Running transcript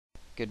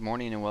Good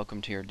morning and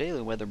welcome to your daily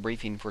weather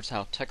briefing for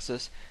South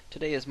Texas.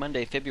 Today is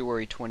Monday,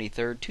 February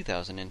 23rd,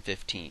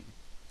 2015.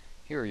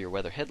 Here are your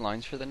weather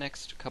headlines for the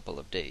next couple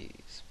of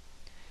days.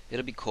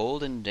 It'll be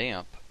cold and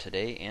damp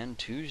today and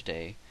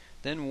Tuesday,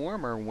 then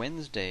warmer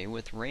Wednesday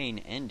with rain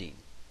ending.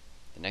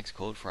 The next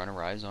cold front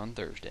arrives on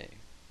Thursday.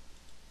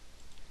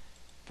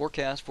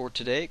 Forecast for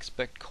today,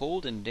 expect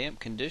cold and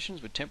damp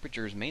conditions with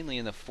temperatures mainly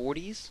in the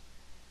 40s.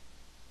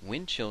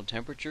 Wind chill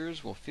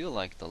temperatures will feel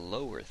like the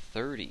lower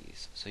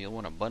 30s, so you'll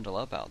want to bundle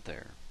up out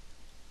there.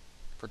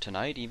 For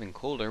tonight, even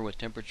colder with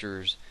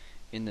temperatures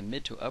in the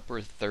mid to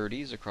upper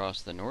 30s across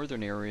the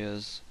northern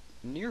areas,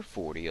 near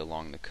 40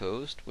 along the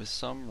coast with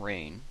some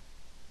rain.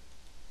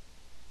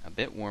 A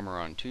bit warmer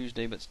on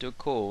Tuesday, but still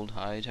cold,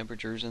 high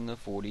temperatures in the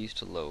 40s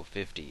to low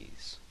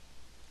 50s.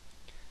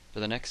 For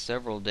the next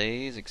several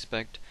days,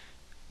 expect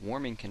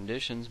warming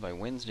conditions by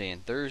Wednesday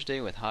and Thursday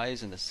with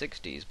highs in the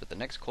 60s, but the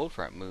next cold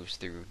front moves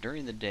through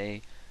during the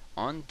day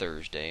on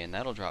Thursday, and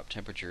that'll drop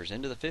temperatures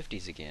into the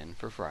 50s again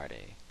for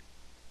Friday.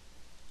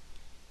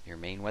 Your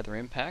main weather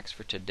impacts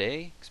for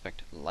today,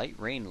 expect light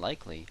rain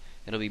likely.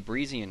 It'll be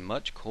breezy and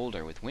much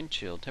colder with wind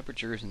chill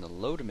temperatures in the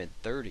low to mid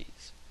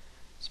 30s.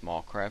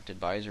 Small craft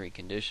advisory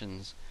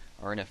conditions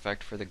are in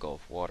effect for the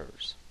Gulf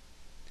waters.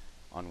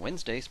 On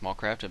Wednesday, small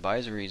craft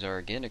advisories are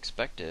again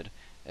expected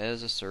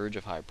as a surge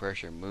of high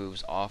pressure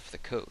moves off the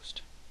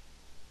coast.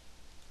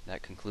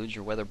 That concludes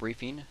your weather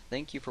briefing.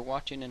 Thank you for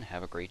watching and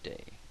have a great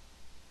day.